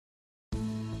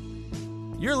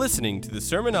You're listening to the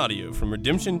sermon audio from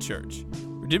Redemption Church.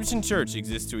 Redemption Church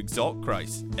exists to exalt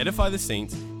Christ, edify the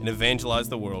saints, and evangelize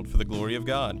the world for the glory of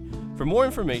God. For more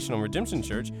information on Redemption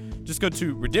Church, just go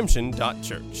to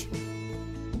redemption.church.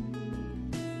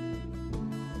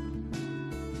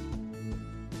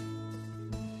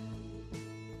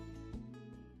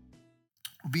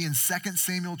 We'll be in 2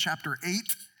 Samuel chapter 8,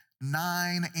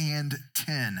 9, and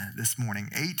 10 this morning.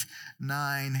 8,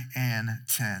 9, and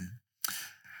 10.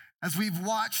 As we've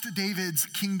watched David's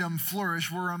kingdom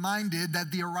flourish, we're reminded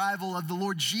that the arrival of the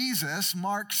Lord Jesus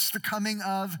marks the coming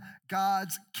of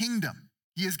God's kingdom.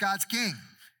 He is God's king,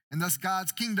 and thus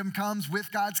God's kingdom comes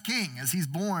with God's king as he's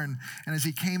born and as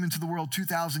he came into the world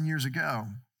 2,000 years ago.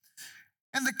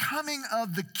 And the coming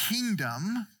of the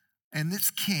kingdom and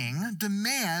its king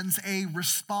demands a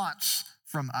response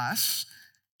from us.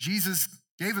 Jesus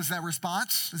gave us that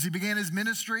response as he began his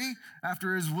ministry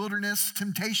after his wilderness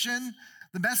temptation.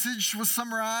 The message was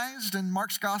summarized in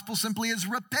Mark's gospel simply as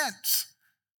repent,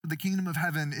 for the kingdom of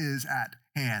heaven is at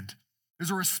hand.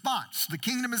 There's a response. The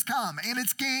kingdom has come and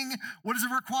its king. What does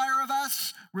it require of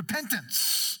us?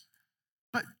 Repentance.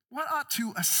 But what ought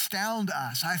to astound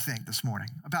us, I think, this morning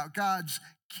about God's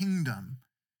kingdom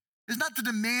is not the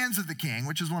demands of the king,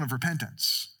 which is one of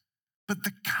repentance, but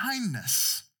the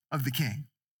kindness of the king.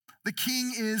 The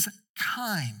king is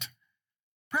kind.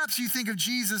 Perhaps you think of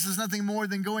Jesus as nothing more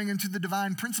than going into the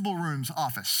divine principal room's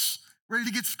office, ready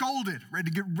to get scolded, ready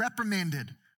to get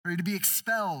reprimanded, ready to be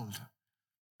expelled.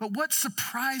 But what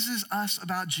surprises us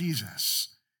about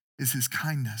Jesus is his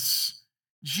kindness.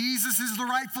 Jesus is the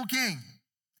rightful king.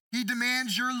 He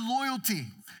demands your loyalty,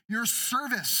 your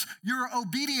service, your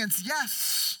obedience,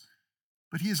 yes.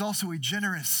 But he is also a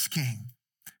generous king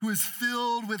who is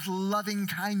filled with loving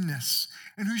kindness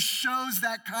and who shows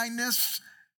that kindness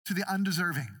to the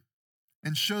undeserving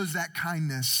and shows that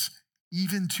kindness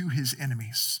even to his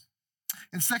enemies.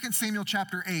 In 2 Samuel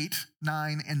chapter 8,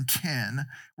 9, and 10,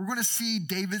 we're going to see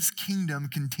David's kingdom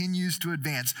continues to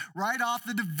advance. Right off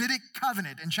the Davidic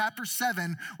covenant in chapter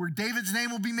 7, where David's name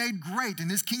will be made great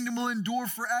and his kingdom will endure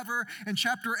forever. In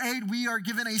chapter 8, we are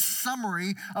given a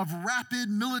summary of rapid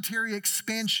military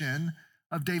expansion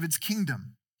of David's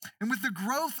kingdom. And with the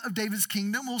growth of David's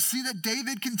kingdom, we'll see that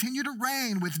David continued to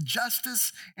reign with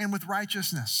justice and with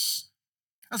righteousness.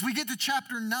 As we get to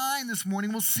chapter 9 this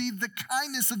morning, we'll see the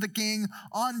kindness of the king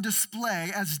on display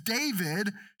as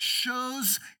David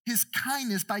shows his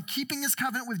kindness by keeping his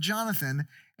covenant with Jonathan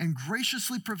and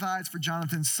graciously provides for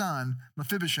Jonathan's son,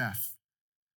 Mephibosheth.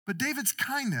 But David's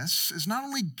kindness is not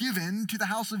only given to the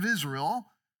house of Israel,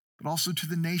 but also to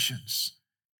the nations.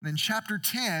 And in chapter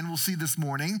 10, we'll see this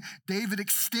morning, David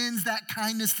extends that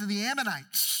kindness to the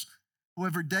Ammonites.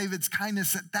 However, David's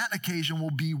kindness at that occasion will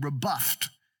be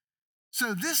rebuffed.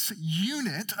 So this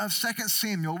unit of 2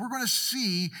 Samuel, we're going to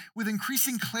see with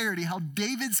increasing clarity how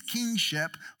David's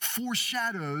kingship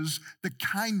foreshadows the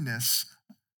kindness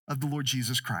of the Lord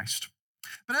Jesus Christ.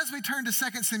 But as we turn to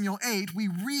 2 Samuel 8, we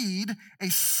read a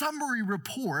summary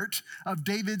report of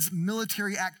David's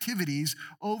military activities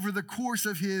over the course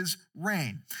of his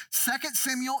reign. 2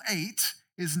 Samuel 8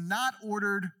 is not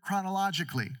ordered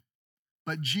chronologically,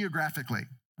 but geographically.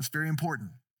 That's very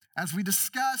important. As we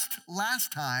discussed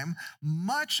last time,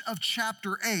 much of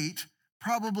chapter 8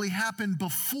 probably happened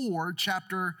before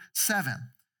chapter 7.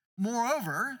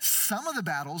 Moreover, some of the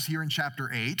battles here in chapter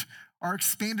 8 are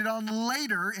expanded on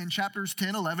later in chapters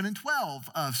 10, 11, and 12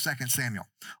 of 2 Samuel.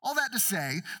 All that to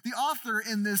say, the author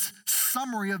in this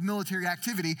summary of military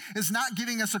activity is not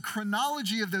giving us a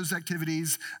chronology of those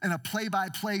activities in a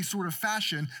play-by-play sort of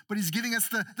fashion, but he's giving us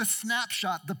the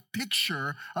snapshot, the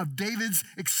picture of David's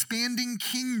expanding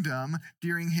kingdom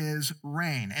during his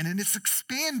reign. And it's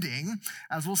expanding,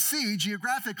 as we'll see,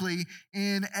 geographically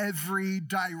in every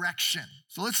direction.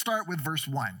 So let's start with verse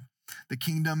 1. The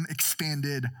kingdom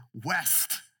expanded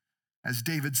west as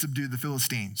David subdued the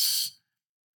Philistines.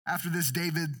 After this,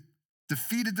 David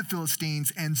defeated the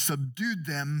Philistines and subdued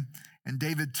them, and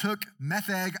David took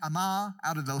Metheg Ammah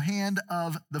out of the hand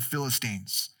of the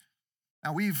Philistines.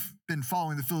 Now, we've been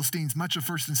following the Philistines much of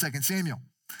 1 and 2 Samuel.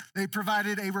 They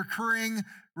provided a recurring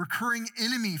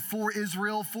enemy for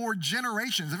Israel for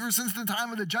generations, ever since the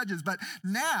time of the judges. But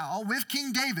now, with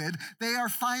King David, they are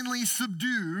finally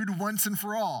subdued once and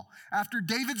for all. After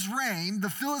David's reign, the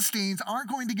Philistines aren't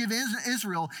going to give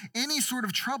Israel any sort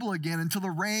of trouble again until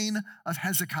the reign of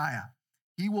Hezekiah.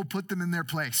 He will put them in their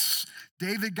place.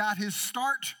 David got his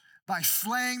start by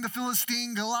slaying the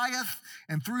Philistine Goliath,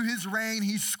 and through his reign,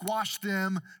 he squashed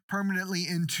them permanently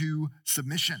into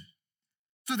submission.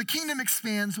 So the kingdom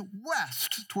expands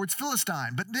west towards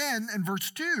Philistine. But then in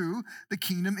verse 2, the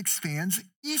kingdom expands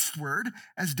eastward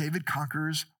as David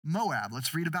conquers Moab.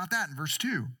 Let's read about that in verse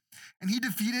 2. And he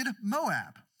defeated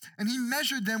Moab, and he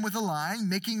measured them with a line,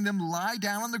 making them lie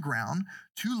down on the ground.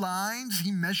 2 lines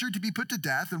he measured to be put to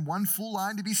death, and 1 full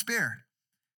line to be spared.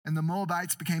 And the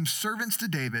Moabites became servants to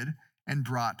David and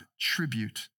brought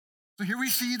tribute. So here we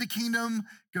see the kingdom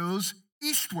goes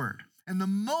eastward, and the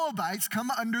Moabites come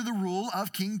under the rule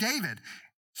of King David,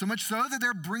 so much so that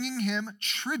they're bringing him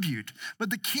tribute.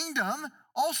 But the kingdom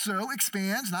also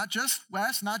expands not just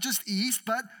west, not just east,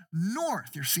 but north.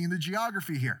 You're seeing the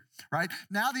geography here, right?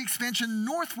 Now the expansion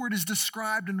northward is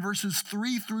described in verses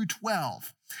 3 through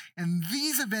 12. And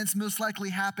these events most likely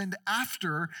happened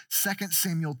after 2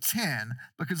 Samuel 10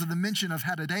 because of the mention of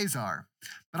Hadadezer.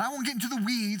 But I won't get into the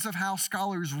weeds of how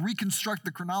scholars reconstruct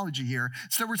the chronology here.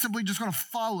 So we're simply just going to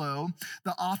follow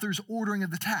the author's ordering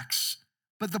of the text.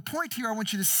 But the point here I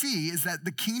want you to see is that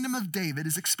the kingdom of David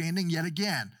is expanding yet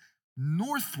again,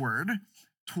 northward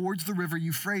towards the river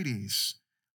Euphrates.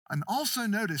 And also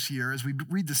notice here, as we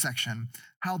read the section,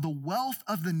 how the wealth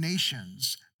of the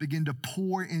nations begin to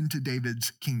pour into David's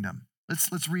kingdom.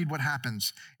 Let's read what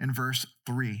happens in verse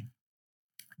 3.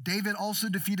 David also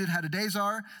defeated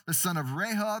Hadadezer, the son of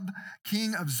Rehob,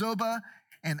 king of Zobah,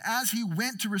 and as he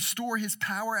went to restore his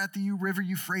power at the river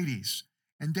Euphrates.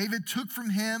 And David took from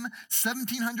him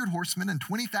 1,700 horsemen and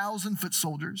 20,000 foot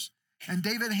soldiers. And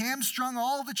David hamstrung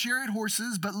all the chariot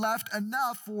horses, but left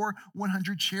enough for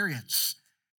 100 chariots.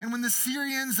 And when the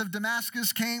Syrians of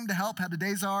Damascus came to help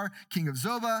Hadadezer, king of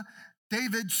Zobah,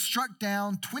 David struck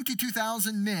down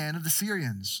 22,000 men of the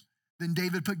Syrians. Then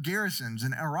David put garrisons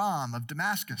in Aram of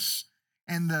Damascus.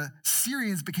 And the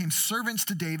Syrians became servants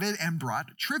to David and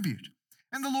brought tribute.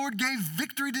 And the Lord gave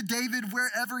victory to David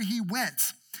wherever he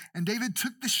went. And David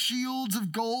took the shields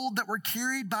of gold that were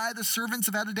carried by the servants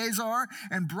of Hadadezer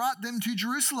and brought them to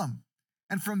Jerusalem.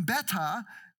 And from Betah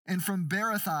and from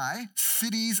Berothai,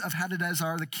 cities of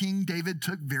Hadadezer, the king David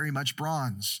took very much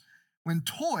bronze. When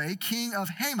Toi, king of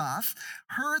Hamath,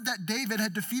 heard that David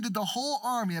had defeated the whole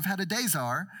army of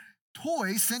Hadadezer,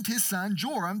 Toi sent his son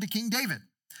Joram to King David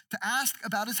to ask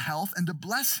about his health and to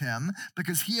bless him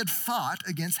because he had fought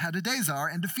against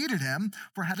Hadadezer and defeated him,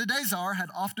 for Hadadezer had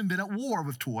often been at war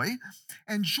with Toi.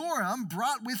 And Joram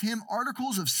brought with him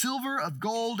articles of silver, of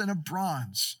gold, and of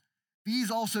bronze.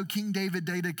 These also King David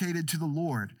dedicated to the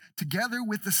Lord, together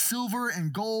with the silver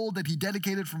and gold that he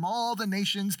dedicated from all the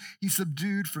nations he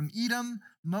subdued from Edom,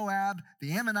 Moab,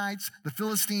 the Ammonites, the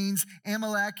Philistines,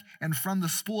 Amalek, and from the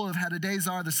spoil of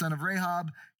Hadadezer, the son of Rehob,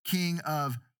 king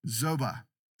of Zobah.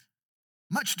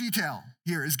 Much detail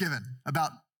here is given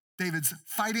about David's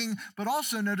fighting, but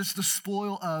also notice the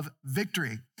spoil of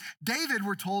victory. David,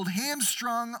 we're told,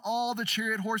 hamstrung all the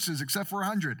chariot horses except for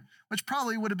 100, which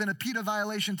probably would have been a PETA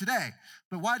violation today.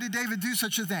 But why did David do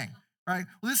such a thing? Right?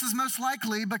 Well, this is most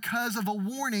likely because of a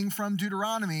warning from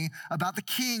Deuteronomy about the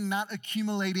king not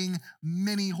accumulating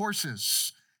many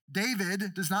horses.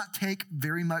 David does not take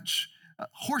very much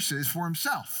horses for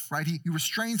himself, right? He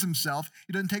restrains himself.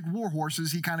 He doesn't take war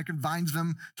horses. He kind of confines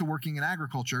them to working in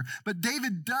agriculture. But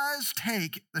David does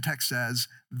take, the text says,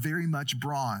 very much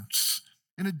bronze.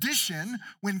 In addition,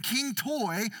 when King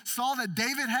Toi saw that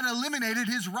David had eliminated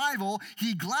his rival,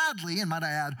 he gladly, and might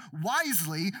I add,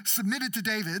 wisely submitted to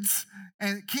David's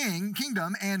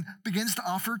kingdom and begins to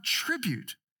offer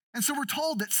tribute. And so we're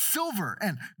told that silver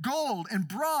and gold and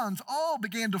bronze all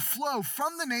began to flow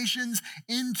from the nations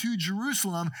into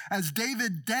Jerusalem as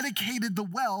David dedicated the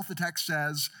wealth, the text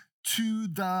says, to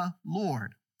the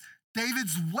Lord.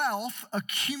 David's wealth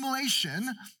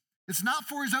accumulation, it's not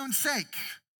for his own sake,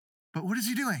 but what is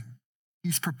he doing?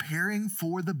 He's preparing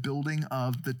for the building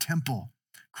of the temple.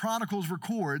 Chronicles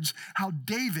records how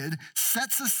David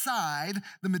sets aside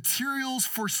the materials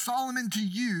for Solomon to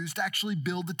use to actually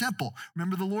build the temple.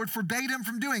 Remember, the Lord forbade him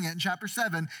from doing it in chapter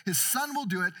 7. His son will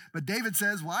do it, but David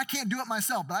says, well, I can't do it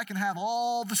myself, but I can have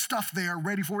all the stuff there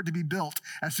ready for it to be built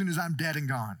as soon as I'm dead and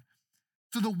gone.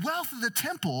 So the wealth of the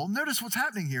temple, notice what's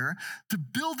happening here. To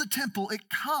build the temple, it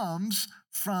comes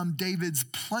from David's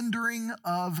plundering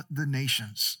of the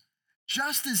nations.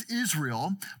 Just as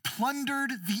Israel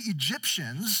plundered the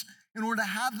Egyptians in order to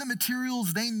have the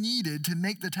materials they needed to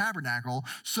make the tabernacle,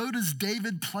 so does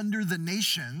David plunder the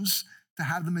nations to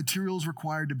have the materials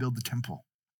required to build the temple.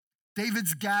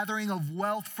 David's gathering of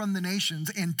wealth from the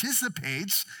nations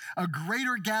anticipates a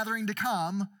greater gathering to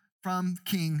come from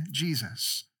King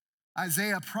Jesus.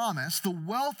 Isaiah promised, the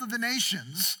wealth of the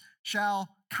nations shall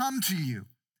come to you.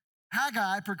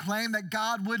 Haggai proclaimed that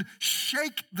God would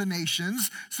shake the nations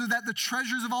so that the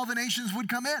treasures of all the nations would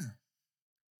come in.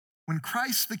 When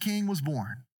Christ the King was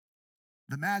born,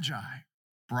 the Magi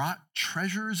brought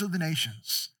treasures of the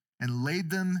nations and laid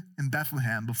them in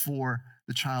Bethlehem before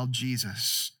the child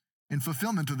Jesus in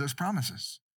fulfillment of those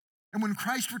promises. And when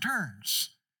Christ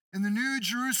returns and the new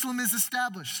Jerusalem is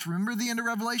established, remember the end of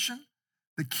Revelation?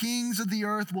 The kings of the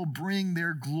earth will bring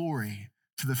their glory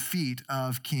to the feet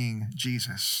of King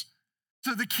Jesus.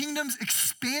 So the kingdom's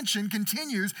expansion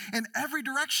continues in every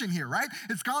direction here, right?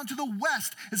 It's gone to the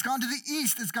west, it's gone to the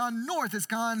east, it's gone north, it's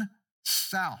gone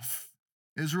south.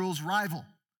 Israel's rival,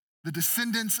 the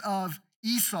descendants of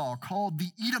Esau, called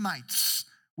the Edomites,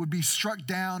 would be struck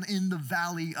down in the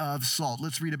valley of Salt.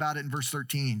 Let's read about it in verse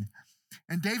 13.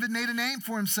 And David made a name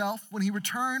for himself when he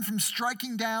returned from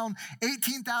striking down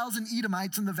 18,000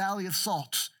 Edomites in the valley of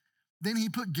Salt. Then he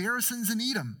put garrisons in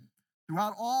Edom.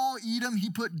 Throughout all Edom, he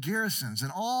put garrisons,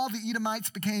 and all the Edomites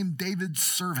became David's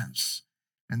servants.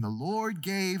 And the Lord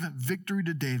gave victory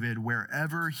to David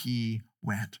wherever he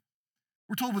went.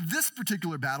 We're told with this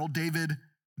particular battle, David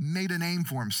made a name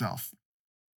for himself.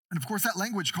 And of course, that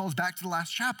language calls back to the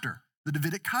last chapter, the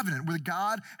Davidic covenant, where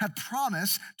God had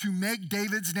promised to make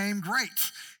David's name great.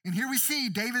 And here we see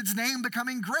David's name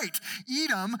becoming great.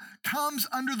 Edom comes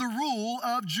under the rule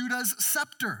of Judah's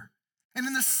scepter. And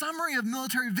in the summary of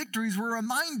military victories, we're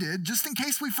reminded, just in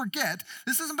case we forget,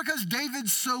 this isn't because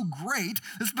David's so great,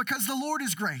 it's because the Lord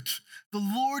is great. The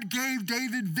Lord gave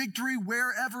David victory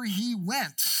wherever he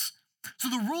went. So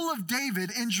the rule of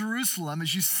David in Jerusalem,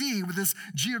 as you see with this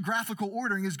geographical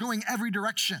ordering, is going every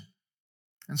direction.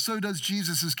 And so does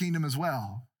Jesus' kingdom as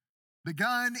well.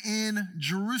 Begun in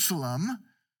Jerusalem,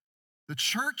 the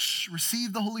church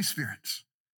received the Holy Spirit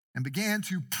and began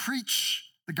to preach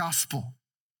the gospel.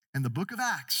 And the book of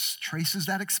Acts traces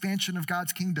that expansion of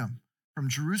God's kingdom from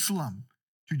Jerusalem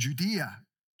to Judea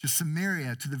to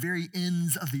Samaria to the very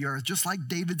ends of the earth. Just like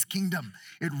David's kingdom,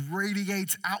 it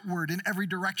radiates outward in every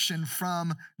direction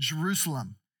from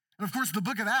Jerusalem. And of course, the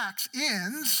book of Acts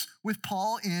ends with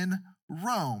Paul in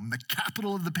Rome, the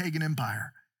capital of the pagan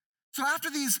empire. So after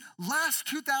these last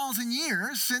 2,000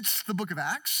 years since the book of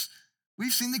Acts,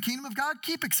 we've seen the kingdom of God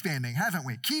keep expanding, haven't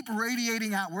we? Keep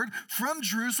radiating outward from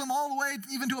Jerusalem all the way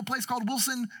even to a place called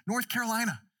Wilson, North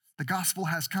Carolina. The gospel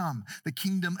has come. The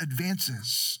kingdom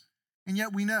advances. And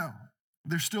yet we know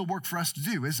there's still work for us to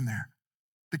do, isn't there?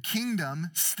 The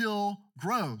kingdom still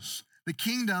grows. The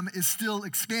kingdom is still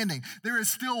expanding. There is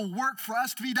still work for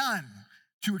us to be done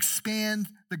to expand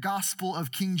the gospel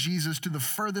of King Jesus to the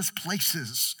furthest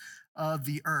places of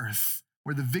the earth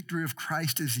where the victory of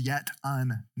Christ is yet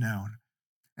unknown.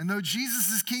 And though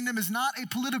Jesus' kingdom is not a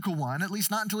political one, at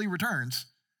least not until he returns,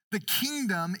 the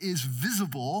kingdom is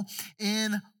visible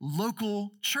in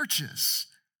local churches,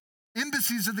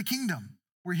 embassies of the kingdom,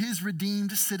 where his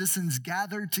redeemed citizens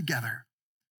gather together.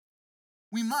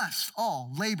 We must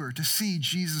all labor to see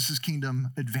Jesus' kingdom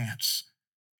advance,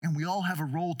 and we all have a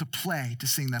role to play to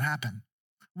seeing that happen.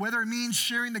 Whether it means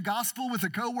sharing the gospel with a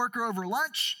coworker over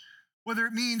lunch, whether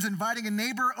it means inviting a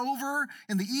neighbor over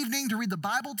in the evening to read the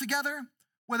Bible together,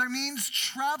 whether it means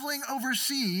traveling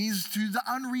overseas to the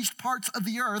unreached parts of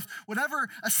the earth, whatever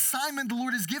assignment the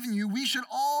Lord has given you, we should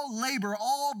all labor,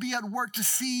 all be at work to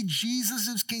see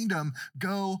Jesus' kingdom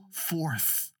go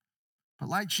forth. But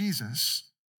like Jesus,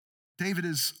 David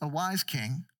is a wise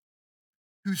king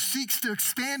who seeks to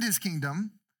expand his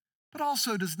kingdom, but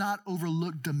also does not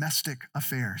overlook domestic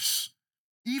affairs.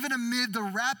 Even amid the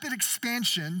rapid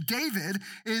expansion, David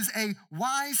is a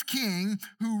wise king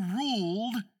who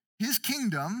ruled his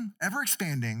kingdom, ever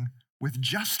expanding, with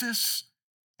justice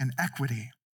and equity.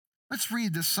 Let's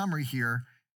read this summary here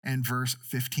in verse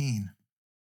 15.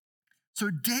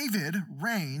 So David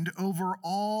reigned over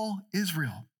all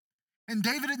Israel, and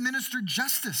David administered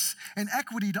justice and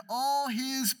equity to all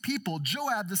his people.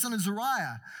 Joab, the son of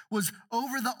Zeruiah, was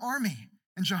over the army,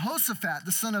 and Jehoshaphat,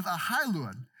 the son of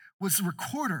Ahilud, was the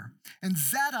recorder, and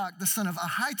Zadok, the son of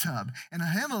Ahitub, and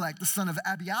Ahimelech, the son of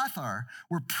Abiathar,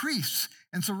 were priests,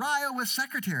 and Sariah was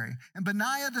secretary, and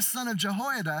Benaiah, the son of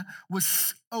Jehoiada,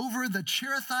 was over the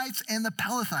Cherethites and the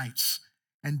Pelethites,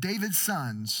 and David's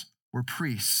sons were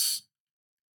priests.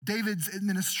 David's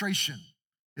administration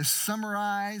is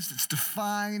summarized, it's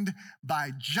defined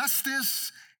by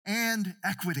justice and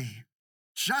equity.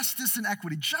 Justice and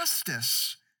equity.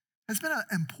 Justice has been an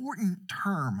important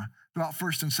term throughout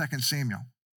 1st and 2nd Samuel.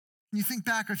 And you think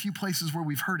back a few places where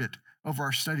we've heard it over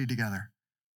our study together.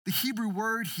 The Hebrew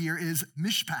word here is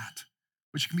mishpat,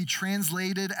 which can be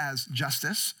translated as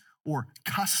justice or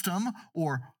custom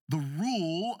or the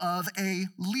rule of a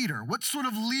leader. What sort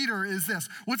of leader is this?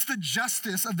 What's the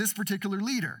justice of this particular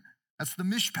leader? That's the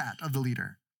mishpat of the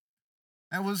leader.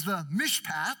 That was the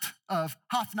mishpat of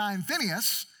Hophni and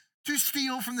Phinehas, to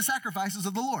steal from the sacrifices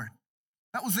of the Lord.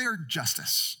 That was their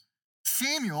justice.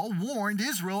 Samuel warned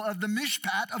Israel of the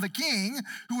mishpat of a king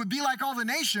who would be like all the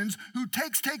nations, who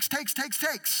takes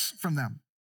from them.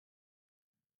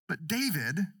 But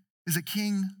David is a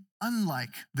king unlike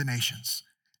the nations.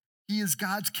 He is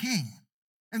God's king.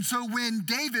 And so when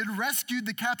David rescued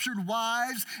the captured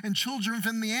wives and children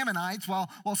from the Ammonites while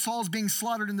Saul's being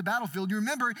slaughtered in the battlefield, you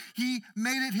remember he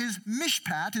made it his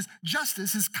mishpat, his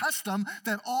justice, his custom,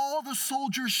 that all the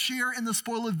soldiers share in the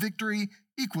spoil of victory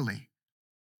equally.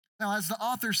 Now, as the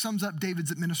author sums up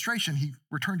David's administration, he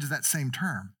returns to that same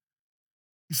term.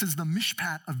 He says the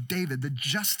mishpat of David, the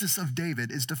justice of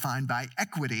David, is defined by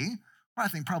equity, or I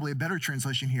think probably a better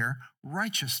translation here,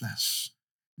 righteousness.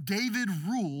 David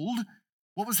ruled.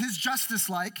 What was his justice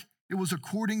like? It was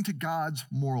according to God's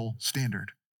moral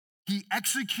standard. He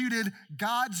executed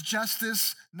God's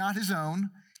justice, not his own.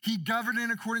 He governed in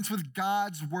accordance with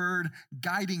God's word,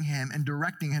 guiding him and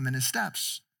directing him in his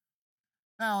steps.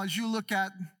 Now, as you look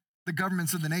at the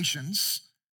governments of the nations,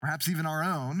 perhaps even our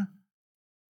own,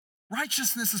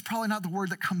 righteousness is probably not the word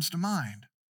that comes to mind.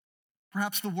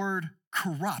 Perhaps the word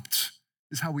corrupt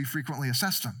is how we frequently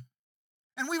assess them.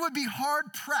 And we would be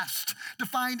hard-pressed to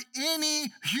find any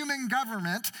human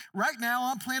government right now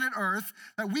on planet Earth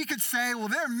that we could say, well,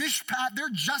 their mishpat, their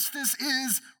justice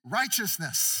is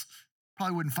righteousness.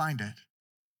 Probably wouldn't find it.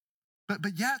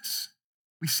 But yet,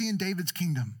 we see in David's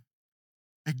kingdom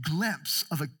a glimpse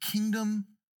of a kingdom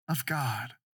of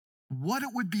God. What it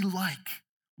would be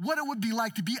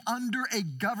like to be under a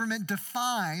government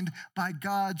defined by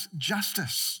God's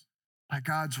justice, by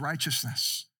God's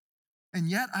righteousness. And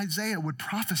yet Isaiah would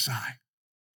prophesy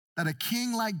that a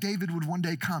king like David would one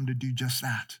day come to do just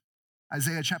that.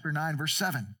 Isaiah chapter 9, verse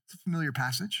 7, it's a familiar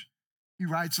passage. He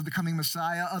writes of the coming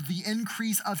Messiah, of the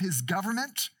increase of his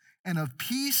government and of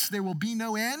peace there will be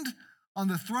no end on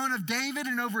the throne of David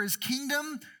and over his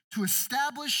kingdom, to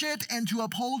establish it and to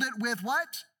uphold it with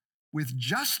what? With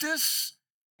justice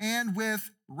and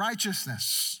with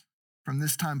righteousness from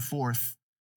this time forth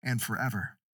and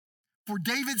forever. For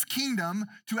David's kingdom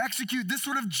to execute this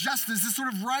sort of justice, this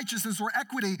sort of righteousness or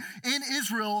equity in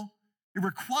Israel, it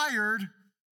required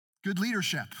good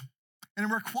leadership. And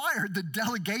it required the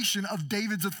delegation of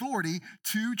David's authority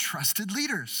to trusted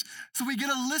leaders. So we get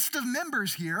a list of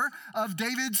members here of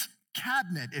David's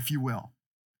cabinet, if you will.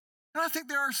 And I think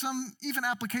there are some even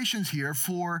applications here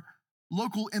for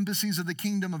local embassies of the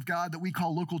kingdom of God that we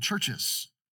call local churches,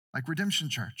 like Redemption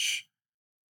Church.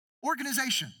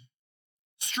 Organization,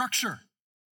 structure,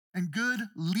 and good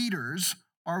leaders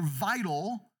are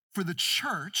vital for the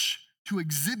church to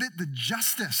exhibit the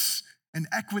justice and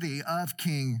equity of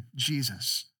King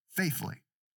Jesus faithfully.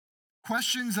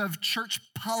 Questions of church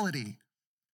polity,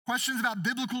 questions about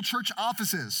biblical church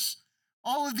offices,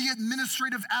 all of the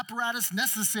administrative apparatus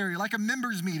necessary, like a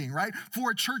members meeting, right, for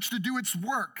a church to do its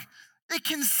work. It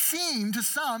can seem to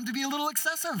some to be a little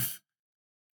excessive,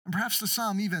 and perhaps to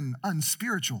some even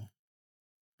unspiritual.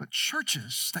 But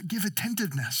churches that give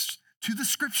attentiveness to the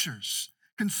scriptures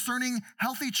concerning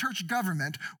healthy church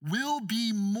government will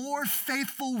be more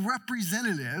faithful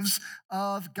representatives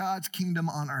of God's kingdom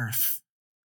on earth.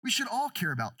 We should all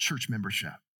care about church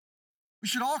membership. We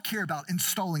should all care about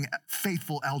installing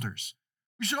faithful elders.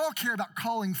 We should all care about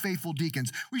calling faithful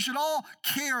deacons. We should all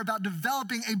care about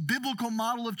developing a biblical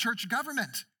model of church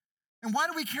government. And why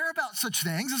do we care about such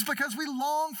things? It's because we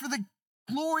long for the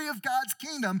glory of God's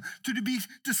kingdom to be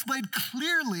displayed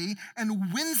clearly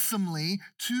and winsomely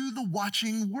to the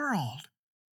watching world.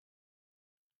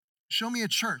 Show me a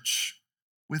church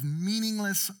with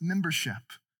meaningless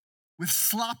membership, with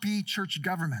sloppy church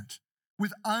government,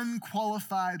 with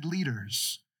unqualified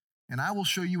leaders, and I will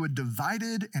show you a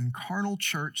divided and carnal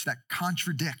church that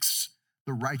contradicts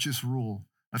the righteous rule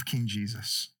of King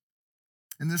Jesus.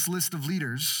 In this list of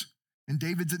leaders in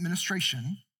David's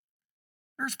administration,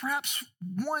 there's perhaps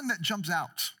one that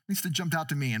needs to jump out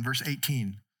to me in verse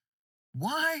 18.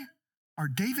 Why are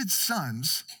David's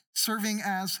sons serving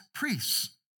as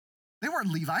priests? They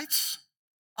weren't Levites.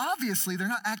 Obviously, they're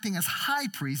not acting as high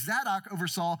priests. Zadok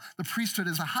oversaw the priesthood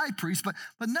as a high priest, but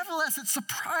nevertheless, it's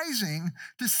surprising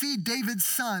to see David's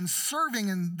sons serving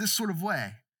in this sort of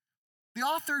way. The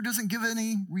author doesn't give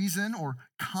any reason or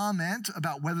comment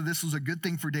about whether this was a good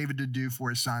thing for David to do for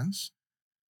his sons.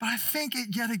 But I think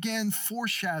it yet again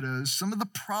foreshadows some of the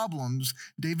problems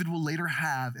David will later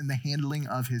have in the handling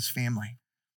of his family.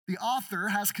 The author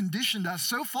has conditioned us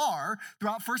so far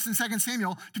throughout 1 and 2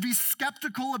 Samuel to be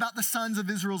skeptical about the sons of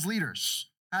Israel's leaders,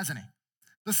 hasn't he?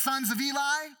 The sons of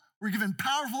Eli were given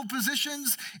powerful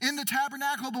positions in the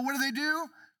tabernacle, but what do?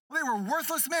 Well, they were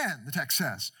worthless men, the text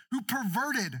says, who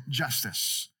perverted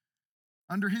justice.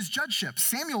 under his judgeship.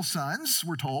 Samuel's sons,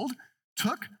 we're told,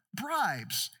 took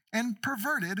bribes and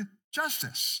perverted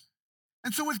justice.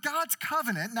 And so with God's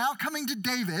covenant now coming to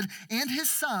David and his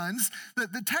sons,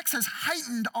 the text has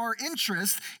heightened our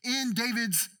interest in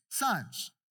David's sons.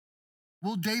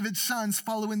 Will David's sons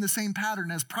follow in the same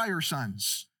pattern as prior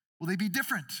sons? Will they be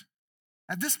different?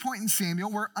 At this point in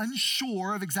Samuel, we're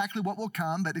unsure of exactly what will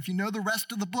come, but if you know the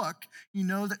rest of the book, you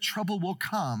know that trouble will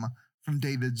come from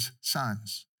David's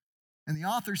sons. And the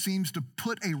author seems to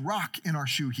put a rock in our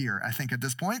shoe here, I think, at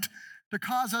this point, to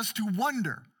cause us to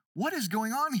wonder, what is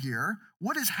going on here?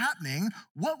 What is happening?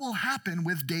 What will happen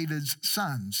with David's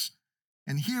sons?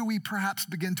 And here we perhaps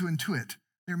begin to intuit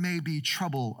there may be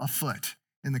trouble afoot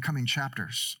in the coming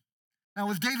chapters. Now,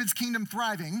 with David's kingdom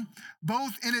thriving,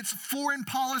 both in its foreign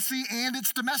policy and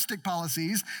its domestic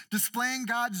policies, displaying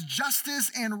God's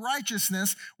justice and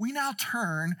righteousness, we now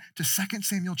turn to 2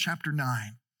 Samuel chapter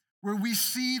 9, where we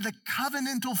see the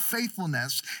covenantal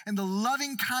faithfulness and the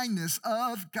loving kindness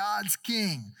of God's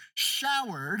king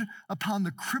showered upon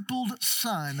the crippled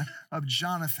son of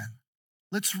Jonathan.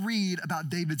 Let's read about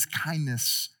David's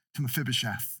kindness to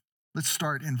Mephibosheth. Let's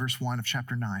start in verse 1 of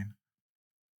chapter 9.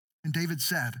 And David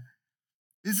said,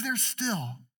 "Is there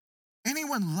still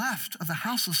anyone left of the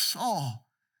house of Saul,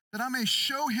 that I may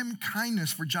show him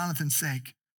kindness for Jonathan's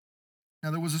sake?"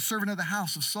 Now there was a servant of the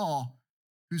house of Saul,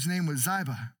 whose name was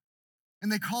Ziba,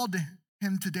 and they called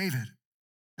him to David.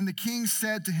 And the king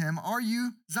said to him, "Are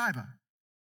you Ziba?"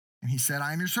 And he said,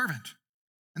 "I am your servant."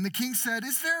 And the king said,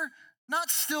 "Is there not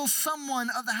still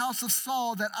someone of the house of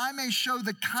Saul, that I may show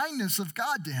the kindness of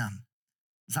God to him?"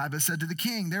 Ziba said to the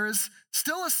king, "There is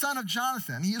still a son of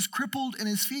Jonathan. He is crippled in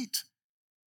his feet."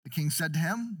 The king said to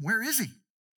him, "Where is he?"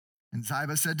 And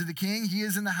Ziba said to the king, "He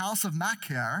is in the house of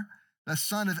Machir, the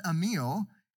son of Amiel,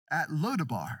 at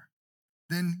Lodabar."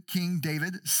 Then King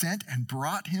David sent and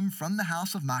brought him from the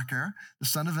house of Machir, the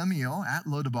son of Amiel, at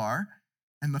Lodabar.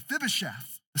 And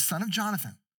Mephibosheth, the son of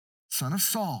Jonathan, son of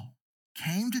Saul,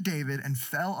 came to David and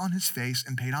fell on his face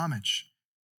and paid homage.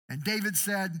 And David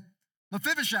said,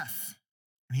 "Mephibosheth."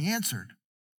 And he answered,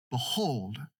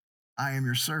 "Behold, I am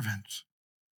your servant."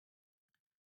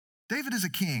 David is a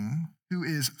king who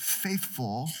is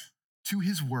faithful to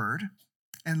his word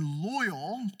and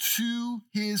loyal to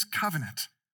his covenant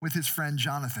with his friend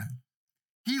Jonathan.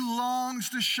 He longs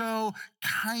to show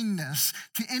kindness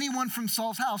to anyone from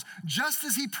Saul's house, just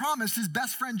as he promised his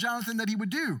best friend Jonathan that he would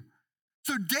do.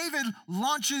 So David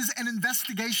launches an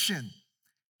investigation.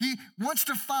 He wants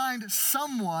to find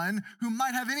someone who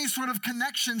might have any sort of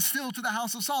connection still to the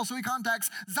house of Saul. So he contacts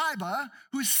Ziba,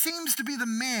 who seems to be the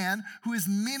man who is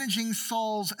managing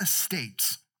Saul's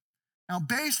estate. Now,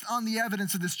 based on the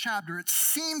evidence of this chapter, it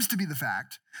seems to be the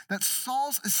fact that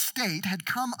Saul's estate had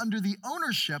come under the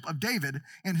ownership of David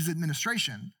and his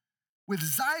administration, with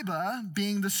Ziba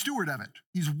being the steward of it.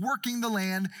 He's working the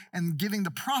land and giving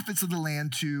the profits of the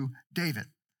land to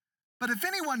David. But if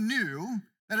anyone knew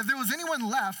that if there was anyone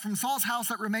left from Saul's house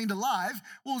that remained alive,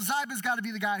 well, Ziba's got to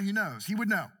be the guy who knows. He would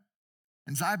know.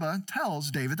 And Ziba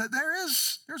tells David that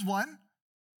there's one.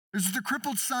 There's the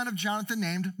crippled son of Jonathan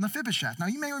named Mephibosheth. Now,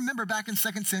 you may remember back in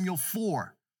 2 Samuel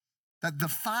 4 that the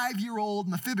 5-year-old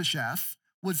Mephibosheth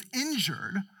was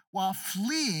injured while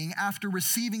fleeing after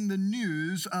receiving the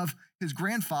news of his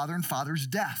grandfather and father's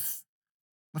death.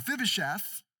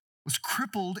 Mephibosheth was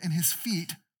crippled in his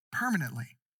feet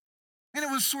permanently. And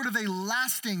it was sort of a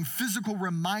lasting physical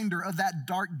reminder of that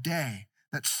dark day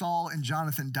that Saul and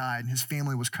Jonathan died and his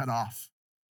family was cut off.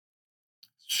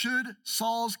 Should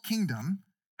Saul's kingdom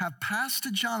have passed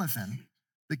to Jonathan,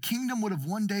 the kingdom would have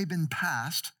one day been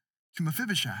passed to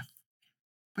Mephibosheth.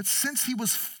 But since he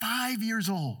was 5 years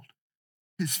old,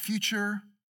 his future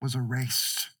was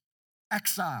erased,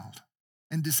 exiled,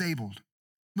 and disabled.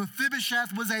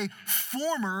 Mephibosheth was a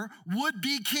former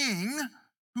would-be king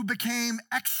who became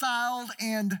exiled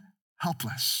and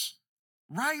helpless.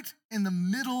 Right in the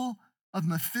middle of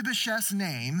Mephibosheth's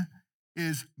name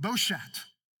is Boshet,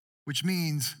 which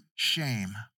means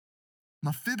shame.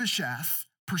 Mephibosheth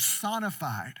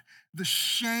personified the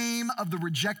shame of the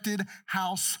rejected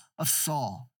house of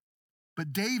Saul.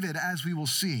 But David, as we will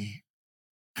see,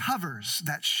 covers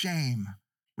that shame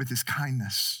with his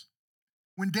kindness.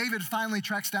 When David finally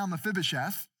tracks down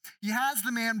Mephibosheth, he has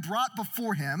the man brought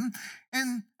before him.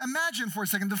 And imagine for a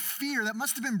second the fear that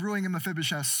must have been brewing in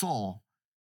Mephibosheth's soul.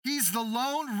 He's the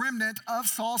lone remnant of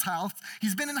Saul's house.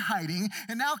 He's been in hiding.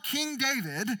 And now King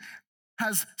David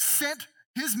has sent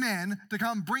his men to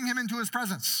come bring him into his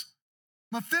presence.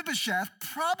 Mephibosheth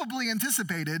probably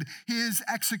anticipated his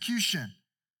execution.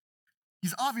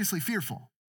 He's obviously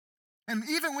fearful. And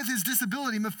even with his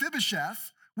disability,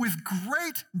 Mephibosheth with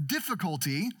great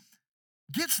difficulty,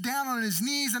 gets down on his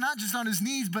knees, and not just on his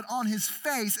knees, but on his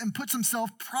face, and puts himself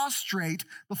prostrate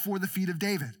before the feet of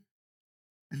David.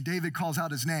 And David calls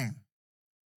out his name,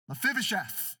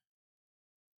 Mephibosheth.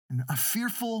 And a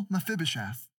fearful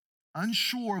Mephibosheth,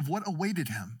 unsure of what awaited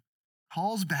him,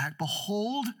 calls back,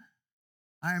 behold,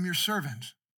 I am your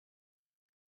servant.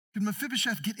 Could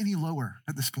Mephibosheth get any lower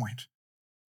at this point,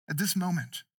 at this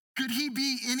moment? Could he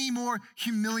be any more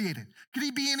humiliated? Could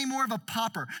he be any more of a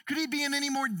pauper? Could he be in any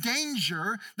more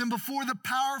danger than before the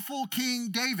powerful King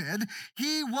David?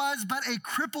 He was but a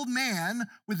crippled man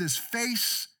with his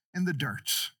face in the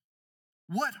dirt.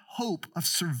 What hope of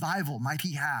survival might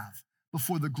he have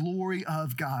before the glory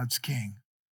of God's King?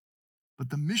 But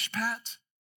the mishpat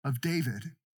of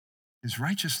David is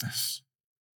righteousness.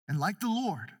 And like the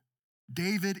Lord,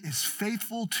 David is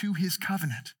faithful to his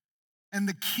covenant. And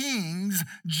the king's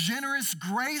generous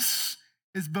grace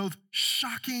is both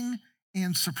shocking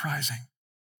and surprising.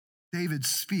 David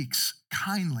speaks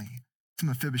kindly to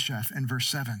Mephibosheth in verse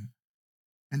 7.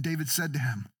 And David said to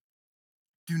him,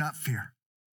 do not fear,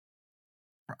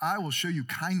 for I will show you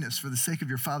kindness for the sake of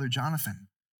your father Jonathan.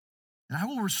 And I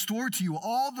will restore to you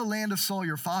all the land of Saul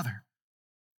your father,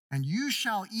 and you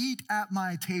shall eat at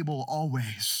my table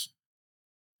always.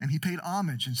 And he paid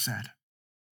homage and said,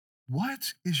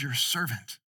 what is your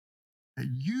servant that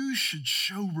you should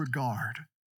show regard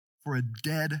for a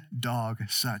dead dog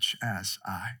such as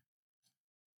I?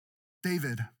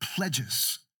 David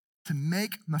pledges to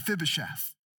make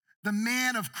Mephibosheth, the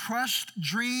man of crushed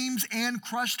dreams and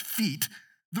crushed feet,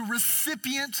 the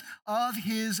recipient of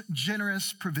his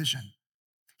generous provision.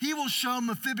 He will show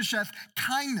Mephibosheth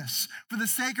kindness for the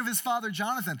sake of his father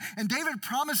Jonathan. And David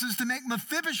promises to make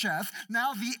Mephibosheth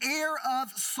now the heir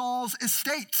of Saul's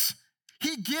estates.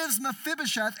 He gives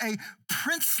Mephibosheth a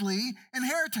princely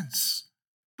inheritance.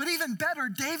 But even better,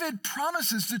 David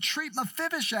promises to treat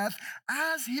Mephibosheth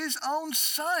as his own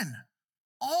son,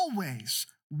 always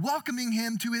welcoming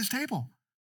him to his table.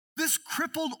 This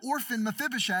crippled orphan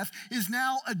Mephibosheth is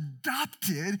now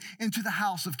adopted into the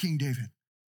house of King David.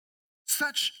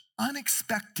 Such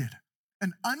unexpected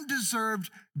and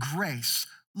undeserved grace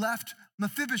left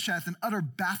Mephibosheth in utter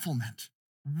bafflement.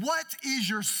 What is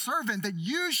your servant that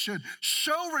you should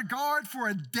show regard for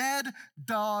a dead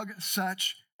dog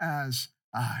such as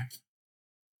I?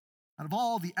 Out of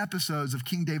all the episodes of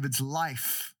King David's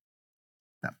life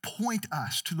that point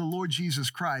us to the Lord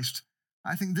Jesus Christ,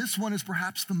 I think this one is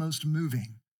perhaps the most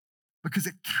moving because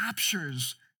it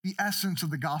captures the essence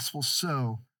of the gospel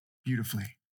so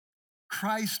beautifully.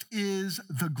 Christ is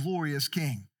the glorious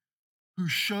King who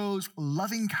shows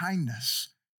loving kindness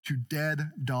to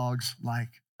dead dogs like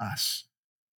us.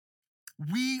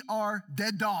 We are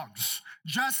dead dogs,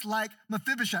 just like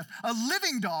Mephibosheth. A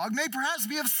living dog may perhaps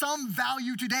be of some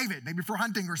value to David, maybe for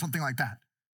hunting or something like that.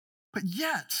 But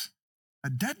yet, a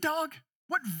dead dog?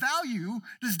 What value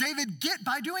does David get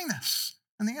by doing this?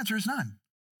 And the answer is none.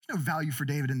 There's no value for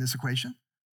David in this equation.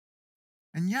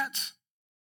 And yet,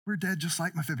 we're dead just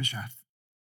like Mephibosheth.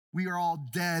 We are all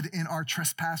dead in our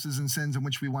trespasses and sins in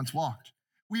which we once walked.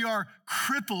 We are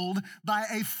crippled by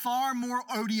a far more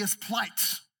odious plight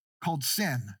called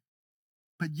sin.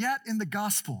 But yet in the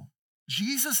gospel,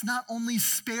 Jesus not only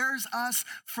spares us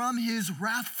from his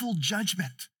wrathful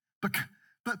judgment, but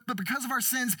because of our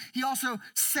sins, he also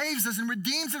saves us and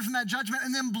redeems us from that judgment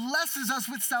and then blesses us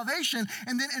with salvation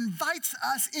and then invites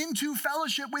us into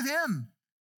fellowship with him.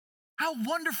 How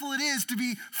wonderful it is to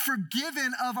be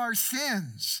forgiven of our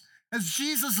sins as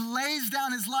Jesus lays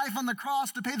down his life on the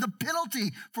cross to pay the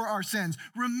penalty for our sins,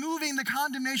 removing the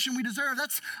condemnation we deserve.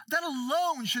 That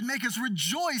alone should make us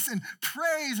rejoice and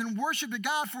praise and worship to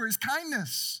God for his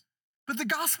kindness. But the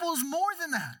gospel is more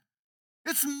than that.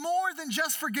 It's more than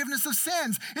just forgiveness of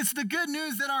sins. It's the good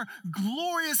news that our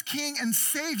glorious King and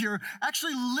Savior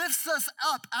actually lifts us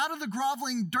up out of the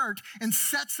groveling dirt and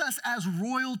sets us as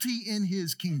royalty in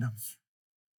his kingdom.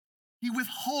 He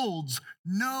withholds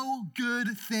no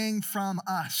good thing from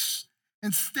us.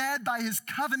 Instead, by his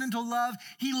covenantal love,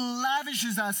 he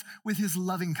lavishes us with his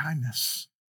loving kindness.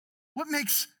 What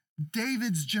makes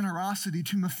David's generosity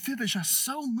to Mephibosheth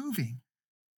so moving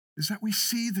is that we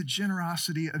see the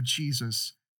generosity of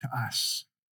Jesus to us.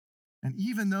 And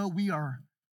even though we are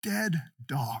dead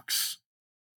dogs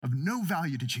of no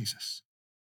value to Jesus,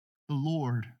 the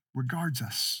Lord regards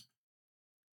us.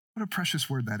 What a precious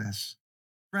word that is.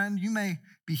 Friend, you may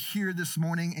be here this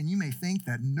morning and you may think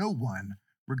that no one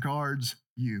regards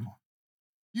you.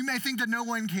 You may think that no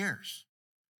one cares.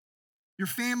 Your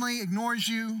family ignores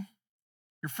you.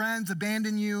 Your friends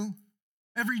abandon you.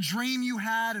 Every dream you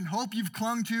had and hope you've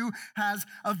clung to has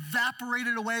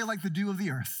evaporated away like the dew of the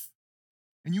earth.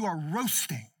 And you are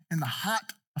roasting in the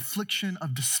hot affliction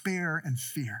of despair and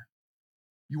fear.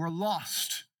 You are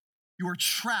lost. You are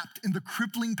trapped in the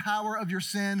crippling power of your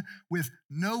sin with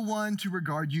no one to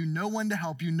regard you, no one to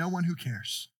help you, no one who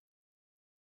cares.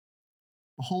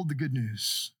 Behold the good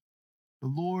news. The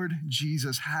Lord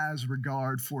Jesus has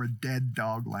regard for a dead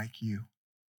dog like you.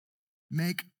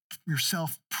 Make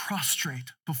yourself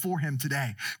prostrate before him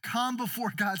today. Come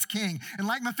before God's King. And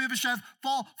like Mephibosheth,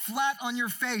 fall flat on your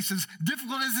face. As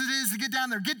difficult as it is to get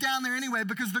down there anyway,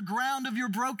 because the ground of your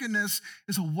brokenness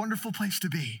is a wonderful place to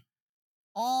be.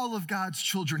 All of God's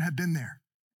children have been there.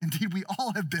 Indeed, we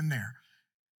all have been there.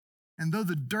 And though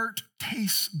the dirt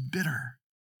tastes bitter,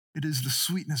 it is the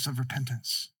sweetness of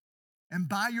repentance. And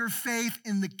by your faith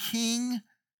in the King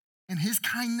and his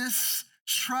kindness,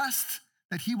 trust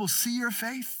that he will see your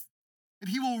faith, that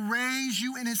he will raise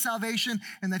you in his salvation,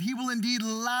 and that he will indeed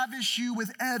lavish you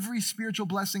with every spiritual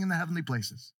blessing in the heavenly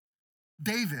places.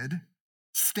 David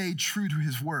stayed true to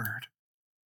his word.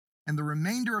 And the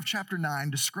remainder of chapter 9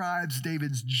 describes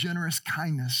David's generous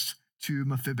kindness to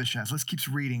Mephibosheth. Let's keep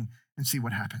reading and see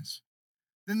what happens.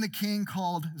 Then the king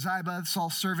called Ziba,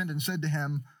 Saul's servant, and said to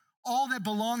him, all that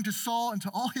belonged to Saul and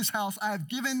to all his house I have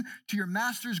given to your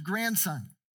master's grandson.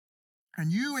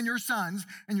 And you and your sons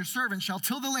and your servants shall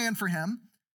till the land for him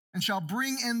and shall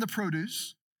bring in the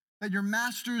produce, that your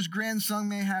master's grandson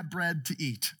may have bread to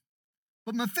eat.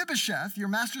 But Mephibosheth, your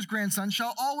master's grandson,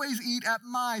 shall always eat at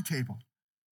my table.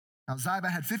 Now Ziba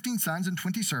had 15 sons and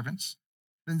 20 servants.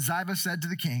 Then Ziba said to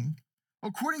the king,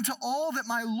 according to all that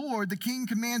my lord the king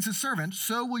commands his servant,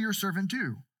 so will your servant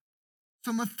do.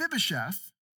 So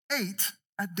Mephibosheth ate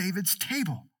at David's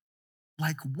table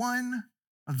like one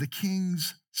of the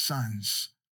king's sons.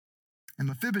 And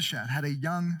Mephibosheth had a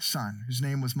young son whose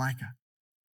name was Micah.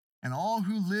 And all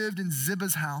who lived in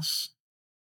Ziba's house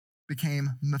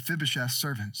became Mephibosheth's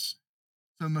servants.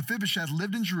 So Mephibosheth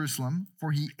lived in Jerusalem,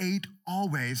 for he ate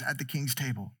always at the king's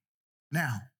table.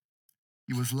 Now,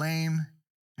 he was lame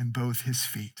in both his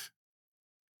feet.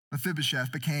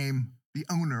 Mephibosheth became the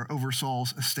owner over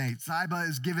Saul's estate. Ziba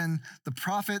is given the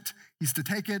prophet. He's to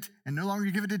take it and no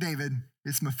longer give it to David.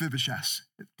 It's Mephibosheth's.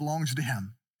 It belongs to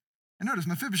him. And notice,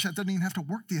 Mephibosheth doesn't even have to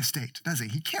work the estate, does he?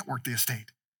 He can't work the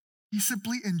estate. He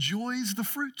simply enjoys the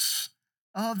fruits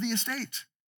of the estate.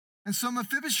 And so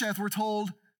Mephibosheth, we're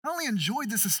told, not only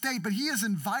enjoyed this estate, but he is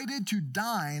invited to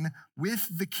dine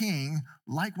with the king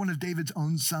like one of David's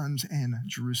own sons in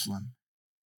Jerusalem.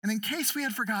 And in case we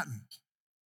had forgotten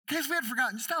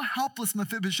just how helpless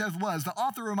Mephibosheth was, the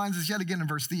author reminds us yet again in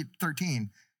verse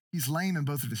 13, he's lame in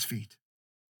both of his feet.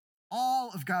 All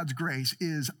of God's grace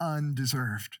is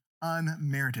undeserved,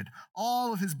 unmerited.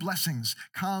 All of his blessings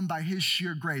come by his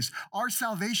sheer grace. Our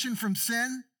salvation from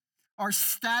sin, our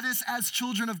status as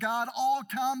children of God, all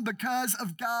come because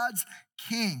of God's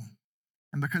King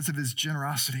and because of his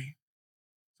generosity.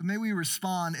 So may we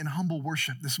respond in humble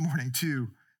worship this morning to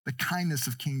the kindness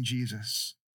of King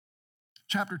Jesus.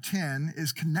 Chapter 10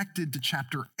 is connected to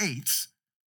chapter 8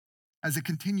 as it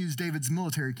continues David's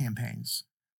military campaigns,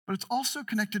 but it's also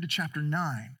connected to chapter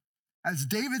 9 as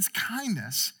David's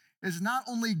kindness is not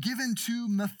only given to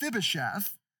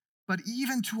Mephibosheth, but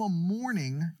even to a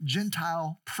mourning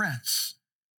Gentile prince.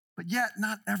 But yet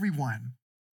not everyone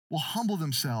will humble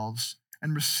themselves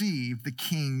and receive the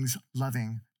king's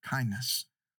loving kindness.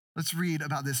 Let's read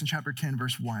about this in chapter 10,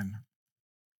 verse 1.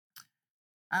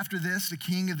 After this, the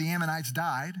king of the Ammonites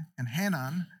died, and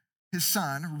Hanun, his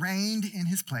son, reigned in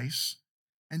his place.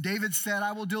 And David said,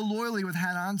 I will deal loyally with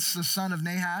Hanun, the son of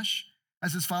Nahash,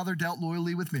 as his father dealt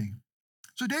loyally with me.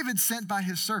 So David sent by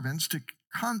his servants to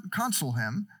console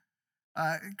him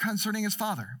concerning his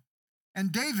father.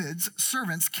 And David's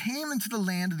servants came into the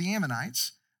land of the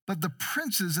Ammonites, but the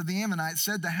princes of the Ammonites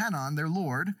said to Hanun, their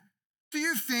lord, do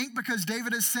you think because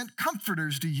David has sent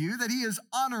comforters to you that he is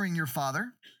honoring your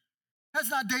father? Has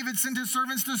not David sent his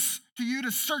servants to you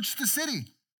to search the city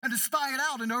and to spy it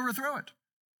out and overthrow it?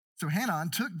 So Hanun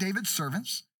took David's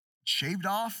servants, shaved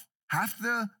off half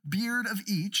the beard of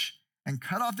each, and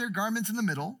cut off their garments in the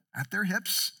middle at their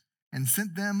hips and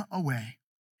sent them away.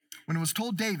 When it was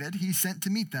told David, he sent to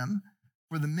meet them,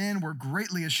 for the men were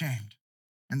greatly ashamed.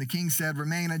 And the king said,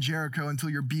 remain at Jericho until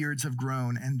your beards have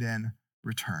grown and then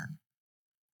return.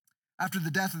 After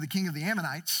the death of the king of the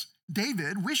Ammonites,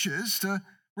 David wishes to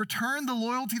return the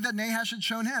loyalty that Nahash had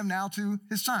shown him now to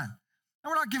his son.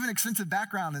 Now, we're not given extensive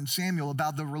background in Samuel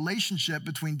about the relationship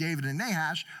between David and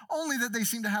Nahash, only that they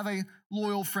seem to have a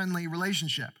loyal, friendly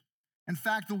relationship. In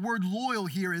fact, the word loyal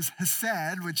here is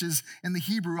hesed, which is in the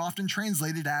Hebrew often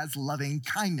translated as loving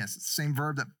kindness. It's the same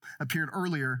verb that appeared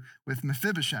earlier with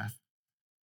Mephibosheth.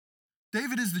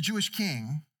 David is the Jewish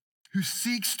king who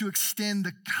seeks to extend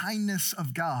the kindness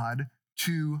of God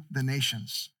to the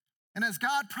nations. And as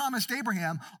God promised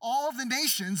Abraham, all of the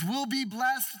nations will be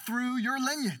blessed through your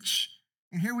lineage.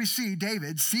 And here we see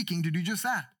David seeking to do just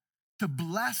that, to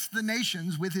bless the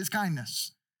nations with his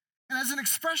kindness. And as an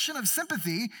expression of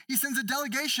sympathy, he sends a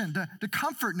delegation to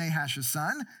comfort Nahash's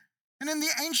son. And in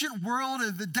the ancient world,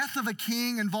 the death of a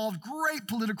king involved great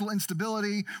political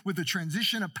instability with the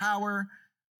transition of power.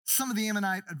 Some of the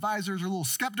Ammonite advisors are a little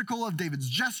skeptical of David's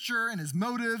gesture and his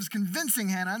motives, convincing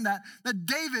Hanun that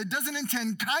David doesn't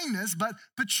intend kindness, but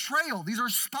betrayal. These are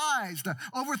spies to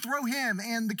overthrow him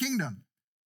and the kingdom.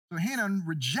 So Hanun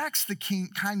rejects the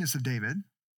kindness of David,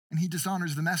 and he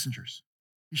dishonors the messengers.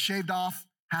 He shaved off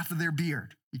half of their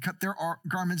beard. He cut their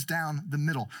garments down the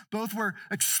middle. Both were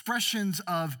expressions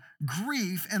of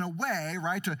grief in a way,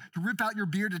 right? To rip out your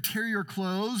beard, to tear your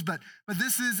clothes. But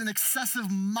this is an excessive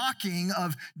mocking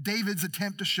of David's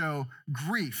attempt to show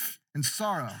grief and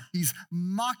sorrow. He's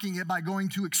mocking it by going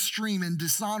to extreme and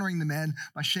dishonoring the men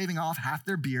by shaving off half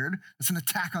their beard. That's an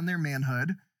attack on their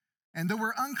manhood. And though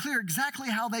we're unclear exactly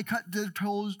how they cut their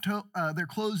clothes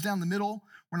down the middle,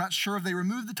 we're not sure if they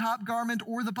removed the top garment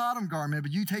or the bottom garment,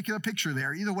 but you take a picture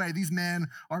there. Either way, these men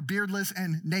are beardless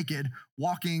and naked,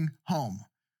 walking home.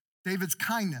 David's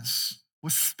kindness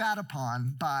was spat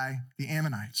upon by the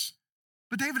Ammonites.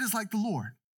 But David is like the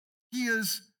Lord. He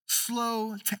is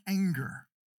slow to anger.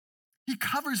 He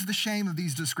covers the shame of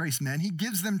these disgraced men. He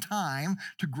gives them time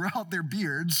to grow out their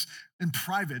beards in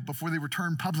private before they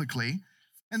return publicly.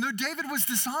 And though David was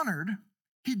dishonored,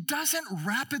 he doesn't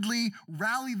rapidly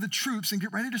rally the troops and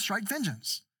get ready to strike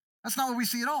vengeance. That's not what we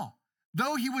see at all.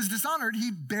 Though he was dishonored,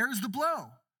 he bears the blow.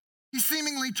 He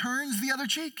seemingly turns the other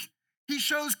cheek. He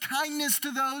shows kindness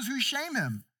to those who shame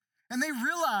him. And they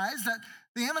realized that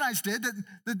the Ammonites did,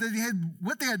 that they had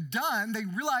what they had done, they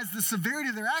realized the severity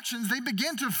of their actions. They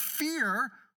began to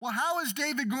fear, well, how is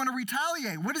David going to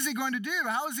retaliate? What is he going to do?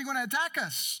 How is he going to attack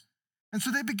us? And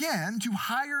so they began to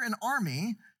hire an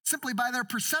army simply by their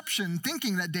perception,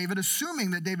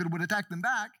 assuming that David would attack them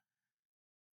back.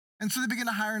 And so they began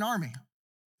to hire an army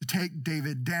to take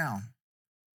David down.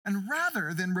 And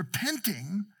rather than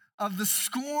repenting of the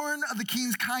scorn of the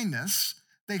king's kindness,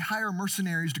 they hire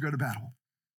mercenaries to go to battle.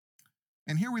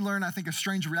 And here we learn, I think, a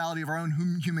strange reality of our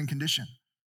own human condition,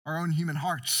 our own human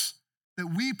hearts, that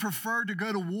we prefer to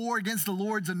go to war against the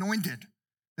Lord's anointed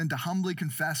than to humbly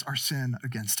confess our sin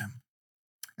against him.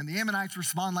 And the Ammonites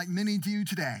respond like many do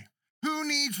today. Who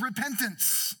needs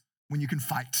repentance when you can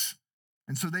fight?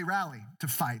 And so they rally to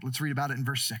fight. Let's read about it in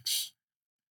verse 6.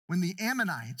 When the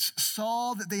Ammonites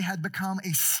saw that they had become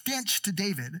a stench to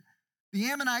David, the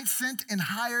Ammonites sent and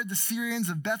hired the Syrians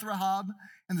of Beth-Rehob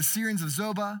and the Syrians of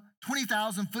Zobah,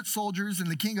 20,000 foot soldiers, and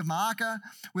the king of Maacah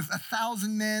with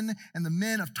 1,000 men, and the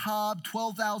men of Tob,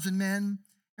 12,000 men.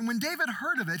 And when David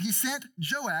heard of it, he sent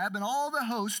Joab and all the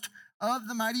host of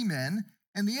the mighty men.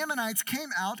 And the Ammonites came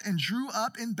out and drew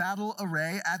up in battle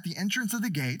array at the entrance of the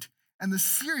gate. And the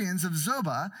Syrians of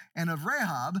Zobah and of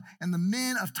Rehob and the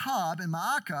men of Tob and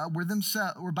Maacah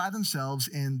were by themselves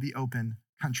in the open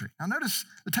country. Now notice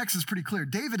the text is pretty clear.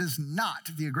 David is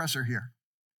not the aggressor here.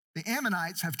 The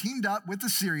Ammonites have teamed up with the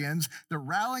Syrians. They're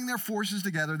rallying their forces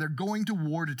together. They're going to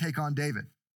war to take on David.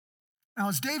 Now,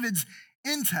 as David's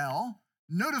intel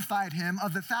notified him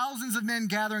of the thousands of men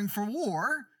gathering for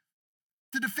war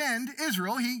to defend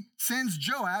Israel, he sends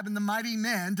Joab and the mighty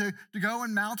men to go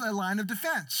and mount a line of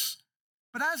defense.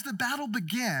 But as the battle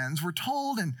begins, we're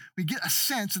told, and we get a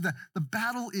sense that the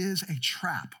battle is a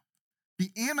trap.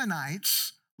 The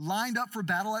Ammonites lined up for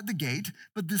battle at the gate,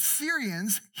 but the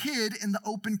Syrians hid in the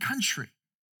open country.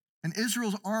 And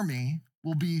Israel's army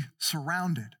will be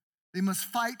surrounded. They must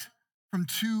fight from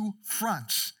two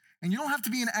fronts. And you don't have to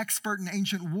be an expert in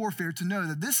ancient warfare to know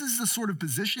that this is the sort of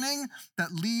positioning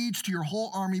that leads to your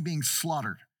whole army being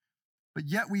slaughtered. But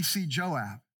yet we see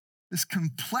Joab, this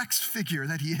complex figure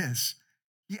that he is.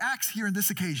 He acts here in this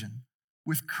occasion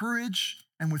with courage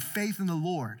and with faith in the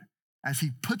Lord as he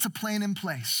puts a plan in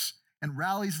place and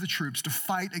rallies the troops to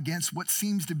fight against what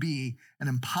seems to be an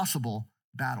impossible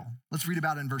battle. Let's read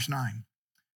about it in verse 9.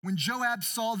 When Joab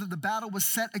saw that the battle was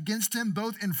set against him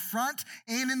both in front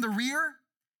and in the rear,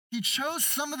 he chose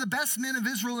some of the best men of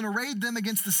Israel and arrayed them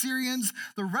against the Syrians.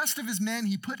 The rest of his men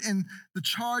he put in the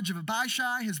charge of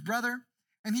Abishai, his brother,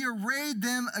 and he arrayed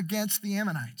them against the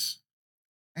Ammonites.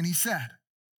 And he said,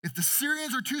 if the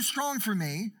Syrians are too strong for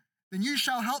me, then you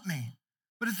shall help me.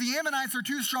 But if the Ammonites are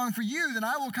too strong for you, then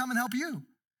I will come and help you.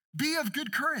 Be of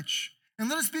good courage, and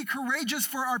let us be courageous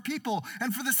for our people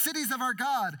and for the cities of our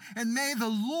God, and may the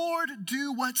Lord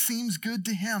do what seems good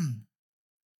to him."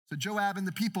 So Joab and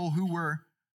the people who were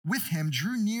with him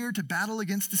drew near to battle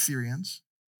against the Syrians,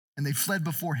 and they fled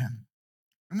before him.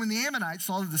 And when the Ammonites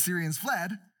saw that the Syrians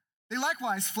fled, they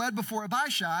likewise fled before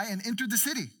Abishai and entered the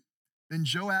city. Then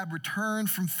Joab returned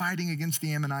from fighting against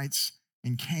the Ammonites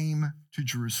and came to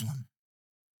Jerusalem.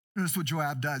 Notice what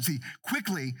Joab does. He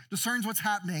quickly discerns what's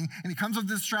happening, and he comes up with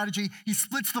this strategy. He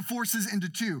splits the forces into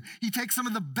two. He takes some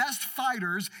of the best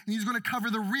fighters, and he's going to cover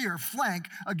the rear flank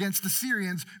against the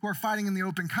Syrians who are fighting in the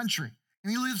open country.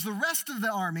 And he leaves the rest of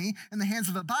the army in the hands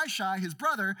of Abishai, his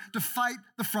brother, to fight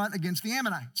the front against the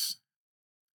Ammonites.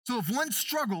 So if one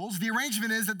struggles, the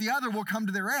arrangement is that the other will come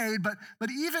to their aid. But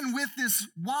even with this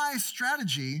wise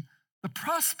strategy, the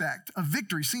prospect of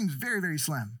victory seems very, very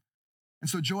slim. And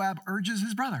so Joab urges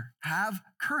his brother, have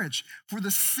courage for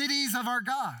the cities of our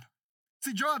God.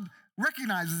 See, Joab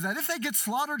recognizes that if they get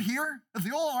slaughtered here, if the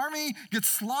whole army gets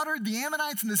slaughtered, the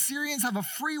Ammonites and the Syrians have a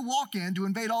free walk-in to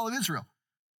invade all of Israel.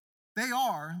 They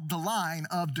are the line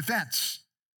of defense.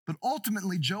 But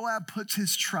ultimately, Joab puts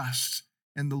his trust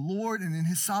in the Lord and in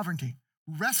his sovereignty,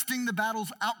 resting the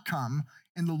battle's outcome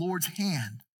in the Lord's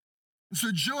hand. And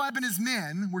so Joab and his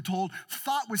men, we're told,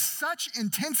 fought with such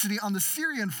intensity on the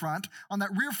Syrian front, on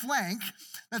that rear flank,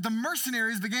 that the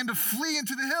mercenaries began to flee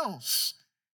into the hills.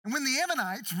 And when the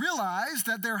Ammonites realized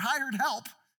that their hired help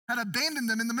had abandoned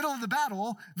them in the middle of the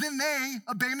battle, then they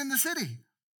abandoned the city.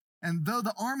 And though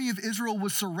the army of Israel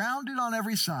was surrounded on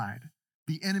every side,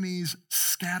 the enemies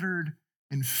scattered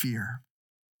in fear.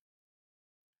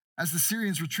 As the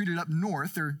Syrians retreated up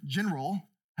north, their general,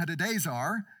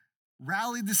 Hadadezer,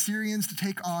 rallied the Syrians to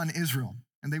take on Israel,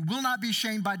 and they will not be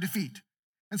shamed by defeat.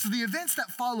 And so the events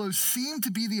that follow seem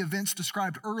to be the events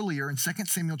described earlier in 2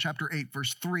 Samuel chapter 8,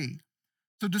 verse 3.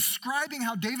 So describing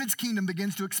how David's kingdom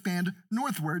begins to expand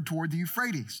northward toward the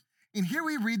Euphrates. And here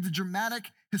we read the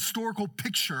dramatic historical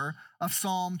picture of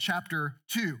Psalm chapter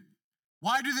 2.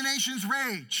 Why do the nations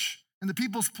rage and the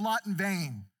peoples plot in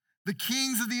vain? The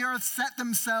kings of the earth set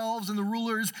themselves, and the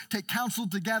rulers take counsel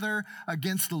together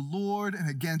against the Lord and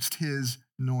against his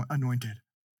anointed.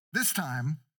 This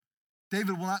time,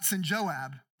 David will not send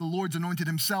Joab. The Lord's anointed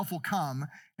himself will come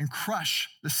and crush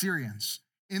the Syrians.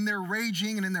 In their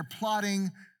raging and in their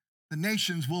plotting, the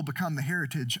nations will become the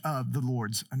heritage of the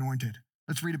Lord's anointed.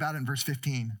 Let's read about it in verse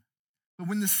 15. But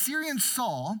when the Syrians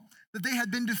saw that they had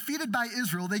been defeated by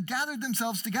Israel, they gathered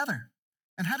themselves together.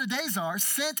 And Hadadezer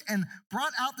sent and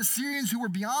brought out the Syrians who were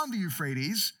beyond the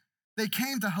Euphrates. They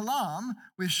came to Halam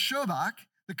with Shobach,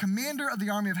 the commander of the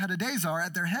army of Hadadezer,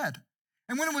 at their head.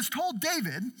 And when it was told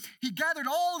David, he gathered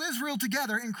all Israel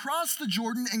together and crossed the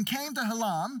Jordan and came to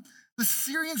Halam. The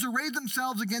Syrians arrayed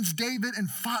themselves against David and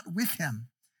fought with him.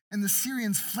 And the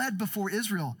Syrians fled before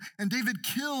Israel. And David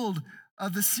killed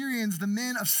of the Syrians the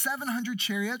men of 700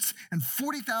 chariots and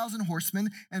 40,000 horsemen,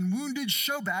 and wounded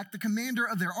Shobach, the commander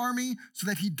of their army, so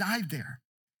that he died there.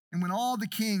 And when all the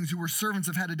kings who were servants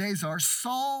of Hadadezer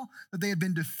saw that they had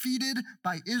been defeated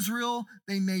by Israel,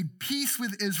 they made peace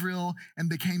with Israel and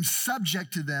became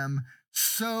subject to them.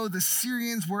 So the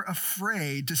Syrians were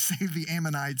afraid to save the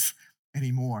Ammonites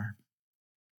anymore.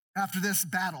 After this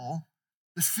battle,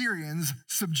 the Syrians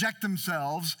subject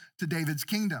themselves to David's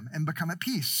kingdom and become at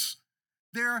peace.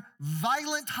 Their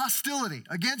violent hostility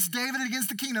against David and against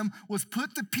the kingdom was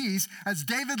put to peace as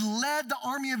David led the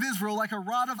army of Israel like a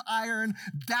rod of iron,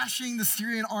 dashing the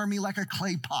Syrian army like a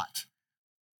clay pot.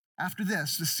 After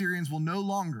this, the Syrians will no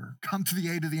longer come to the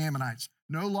aid of the Ammonites,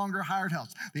 no longer hired help.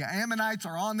 The Ammonites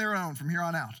are on their own from here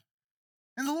on out.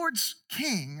 And the Lord's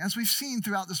king, as we've seen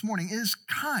throughout this morning, is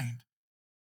kind.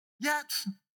 Yet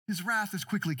his wrath is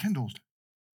quickly kindled.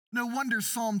 No wonder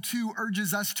Psalm 2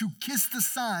 urges us to kiss the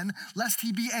Son, lest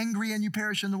he be angry and you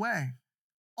perish in the way.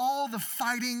 All the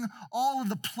fighting, all of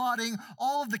the plotting,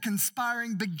 all of the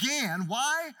conspiring began.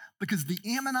 Why? Because the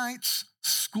Ammonites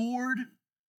scorned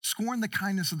the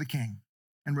kindness of the king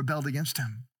and rebelled against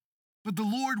him. But the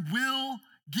Lord will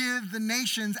give the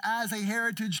nations as a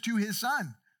heritage to his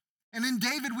Son. And in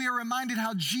David, we are reminded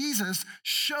how Jesus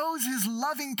shows his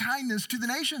loving kindness to the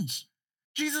nations.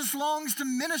 Jesus longs to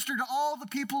minister to all the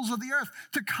peoples of the earth,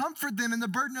 to comfort them in the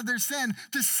burden of their sin,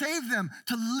 to save them,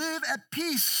 to live at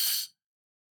peace.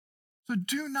 So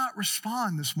do not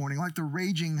respond this morning like the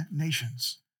raging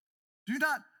nations. Do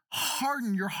not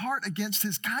harden your heart against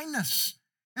his kindness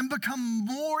and become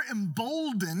more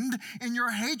emboldened in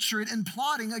your hatred and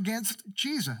plotting against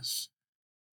Jesus.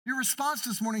 Your response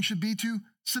this morning should be to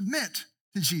submit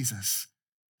to Jesus,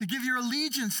 to give your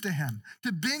allegiance to him,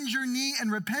 to bend your knee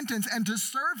in repentance and to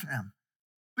serve him.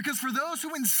 Because for those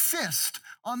who insist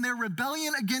on their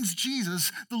rebellion against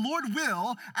Jesus, the Lord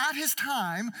will, at his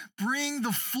time, bring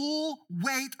the full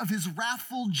weight of his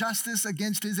wrathful justice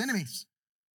against his enemies.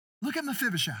 Look at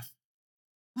Mephibosheth.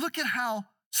 Look at how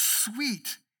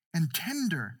sweet and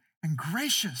tender and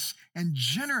gracious and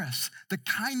generous the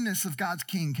kindness of God's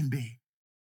king can be.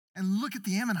 And look at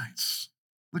the Ammonites.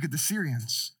 Look at the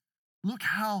Syrians. Look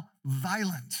how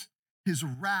violent his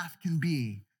wrath can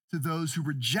be to those who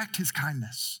reject his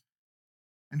kindness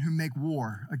and who make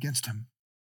war against him.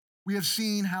 We have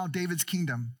seen how David's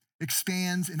kingdom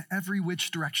expands in every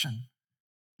which direction,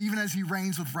 even as he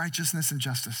reigns with righteousness and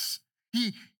justice.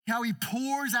 How he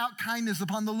pours out kindness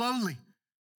upon the lowly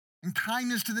and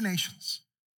kindness to the nations.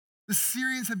 The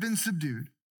Syrians have been subdued,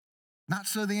 not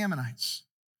so the Ammonites.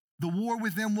 The war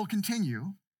with them will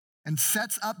continue and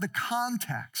sets up the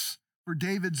context for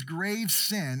David's grave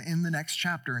sin in the next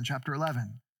chapter, in chapter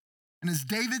 11. And as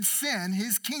David sinned,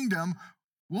 his kingdom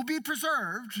will be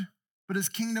preserved, but his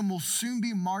kingdom will soon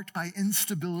be marked by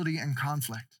instability and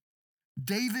conflict.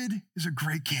 David is a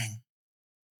great king.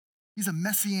 He's a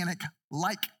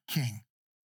messianic-like king,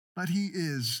 but he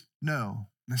is no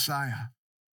Messiah.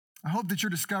 I hope that you're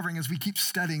discovering as we keep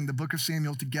studying the book of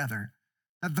Samuel together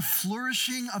that the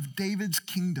flourishing of David's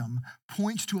kingdom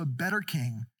points to a better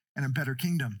king and a better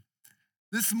kingdom.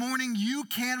 This morning, you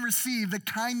can receive the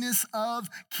kindness of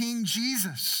King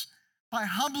Jesus by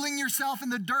humbling yourself in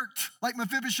the dirt like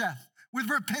Mephibosheth with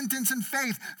repentance and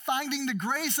faith, finding the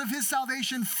grace of his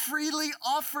salvation freely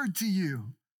offered to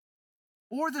you.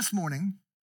 Or this morning,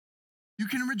 you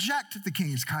can reject the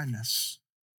king's kindness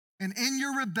and in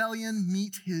your rebellion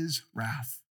meet his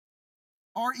wrath.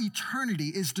 Our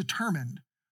eternity is determined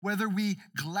whether we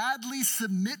gladly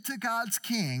submit to God's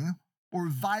king or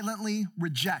violently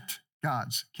reject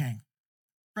God's king.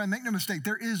 Friend, make no mistake,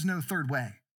 there is no third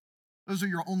way. Those are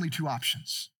your only two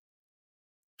options.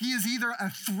 He is either a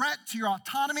threat to your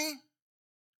autonomy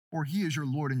or he is your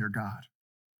Lord and your God.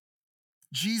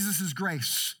 Jesus'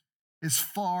 grace is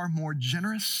far more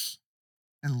generous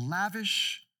and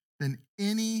lavish than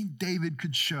any David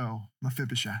could show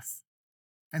Mephibosheth.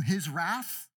 And his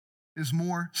wrath is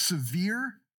more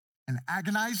severe and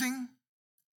agonizing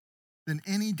than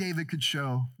any David could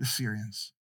show the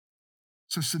Syrians.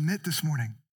 So submit this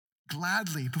morning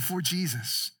gladly before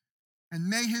Jesus, and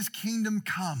may his kingdom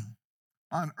come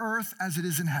on earth as it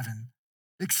is in heaven,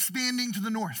 expanding to the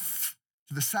north,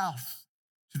 to the south,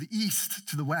 to the east,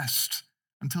 to the west,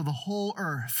 until the whole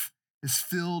earth is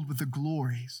filled with the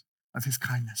glories of his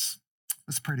kindness.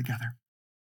 Let's pray together.